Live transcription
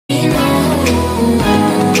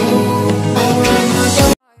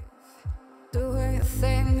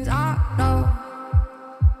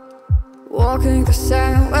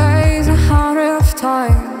same ways 100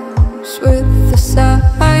 times with the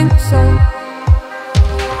same soul.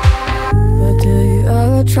 But do you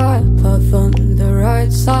ever try to path on the right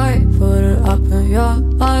side, put it up in your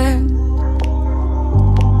mind?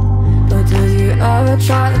 But do you ever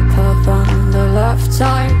try to path on the left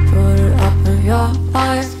side, put it up in your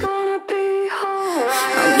mind? It's gonna be hard.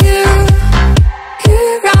 You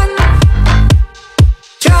run,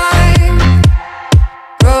 drive,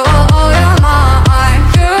 roll your mind.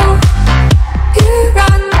 You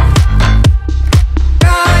run,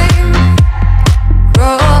 drive,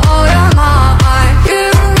 roll your mind. You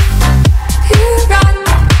run,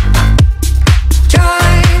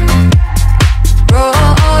 drive,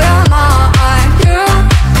 roll your mind. You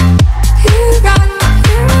run,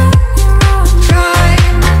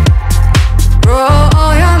 drive,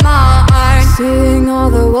 roll your mind. Seeing all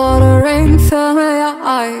the water rain fill your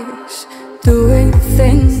eyes, doing the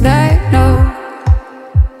things they know,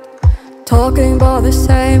 talking about the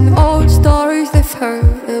same old stories they've heard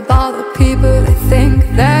about the people they think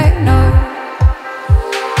they know.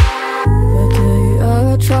 But do you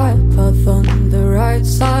ever try to path on the right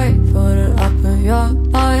side, put it up in your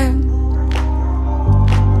mind?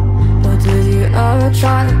 But do you ever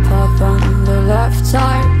try to path on the left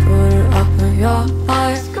side, put it up in your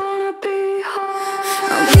mind? It's gonna be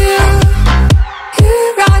hard. You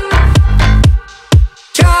run,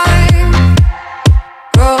 drive,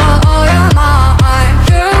 roll your mind.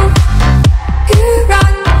 You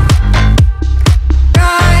run,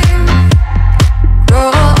 drive,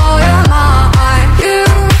 roll your mind. You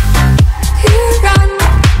run,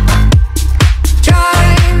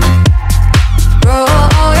 drive,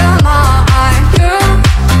 roll your mind. You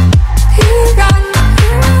run,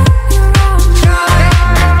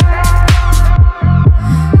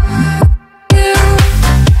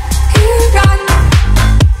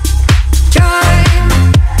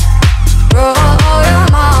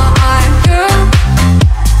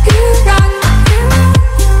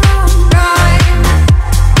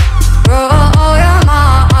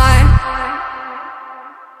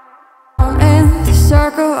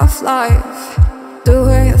 circle of life,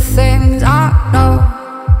 doing the things I know,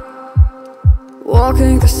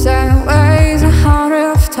 walking the same ways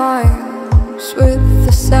 100 times with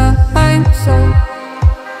the same soul.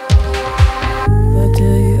 But do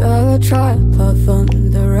you ever try to path on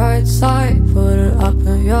the right side, put it up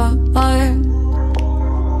in your mind?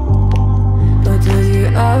 But do you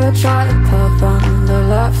ever try to path on the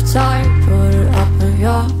left side, put it up in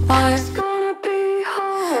your mind? It's gonna be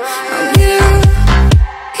hard.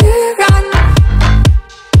 You run,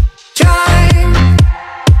 drive,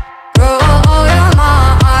 roll your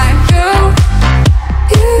mind. You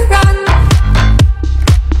run,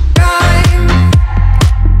 drive,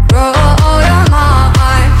 roll your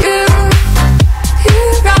mind. You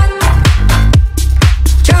run,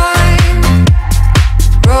 drive,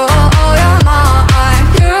 roll your mind.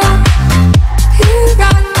 You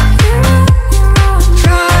run,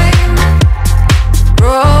 drive,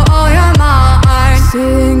 roll your mind.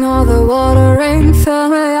 Seeing all the water rain fill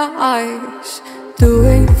your eyes,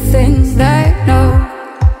 doing the things they know,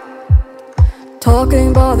 talking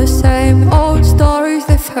about the same old stories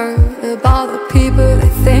they've heard about the people they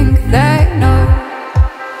think they know.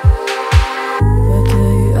 But do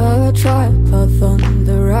you ever try to path on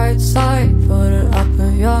the right side, put it up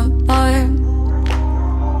in your mind?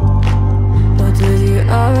 But do you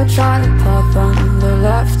ever try to path on the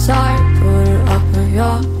left side, put it up in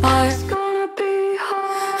your mind?